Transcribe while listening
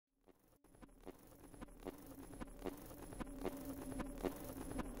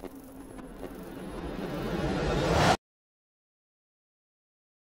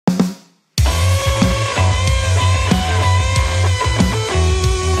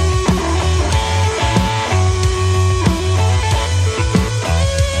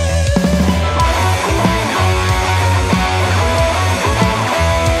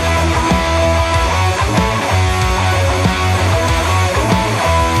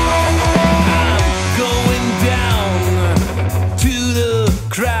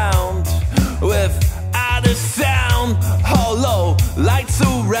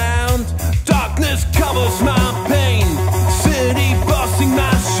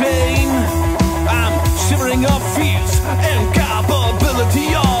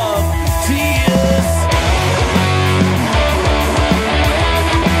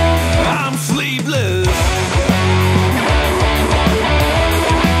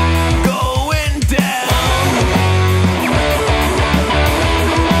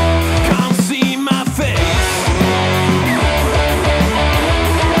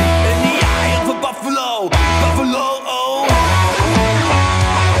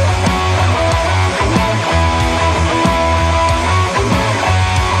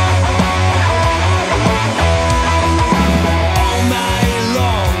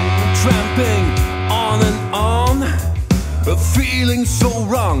go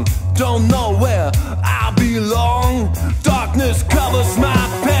wrong, don't know where I belong. Darkness covers my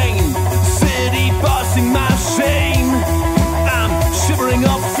pain, city busting my shame. I'm shivering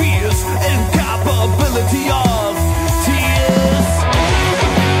of fears, incapability of tears.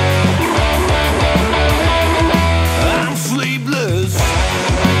 I'm sleepless,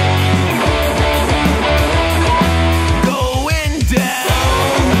 going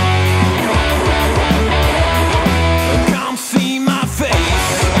down. Can't see my face.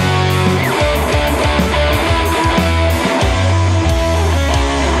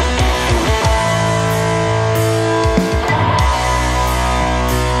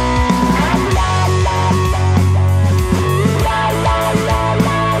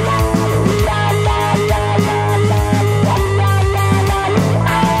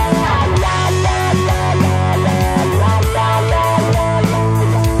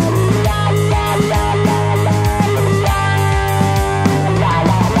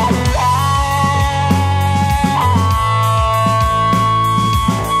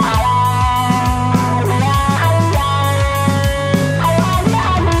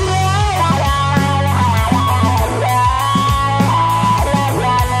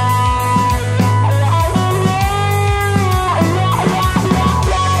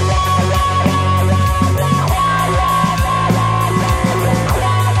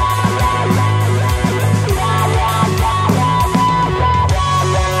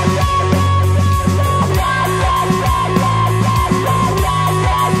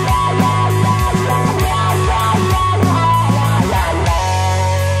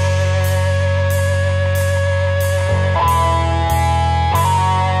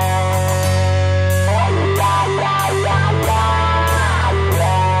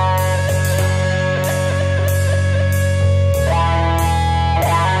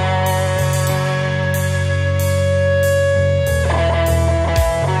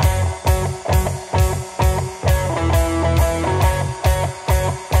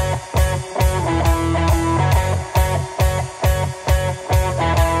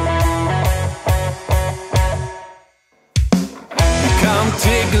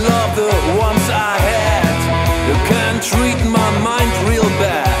 Take love the ones I had. You can treat my mind real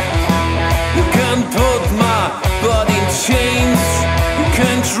bad. You can put my body in chains. You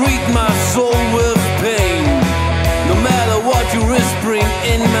can treat my soul with pain. No matter what you're whispering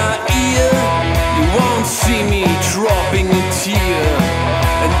in my ear, you won't see me dropping a tear.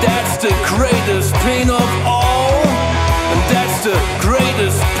 And that's the greatest pain of all. And that's the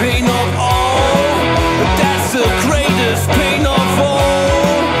greatest pain of all. And that's the greatest pain of all.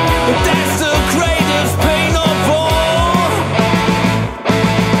 That's the greatest pain of all.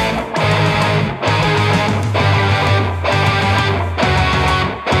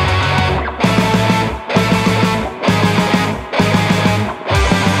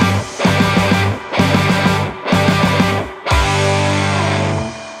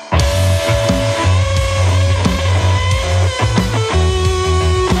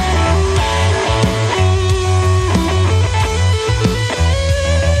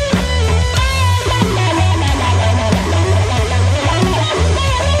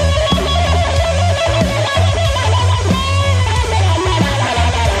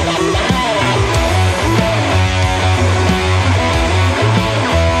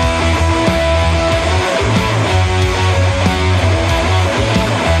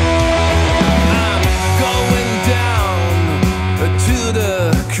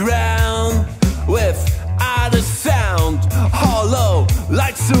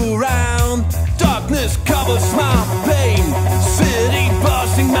 Lights around, darkness covers my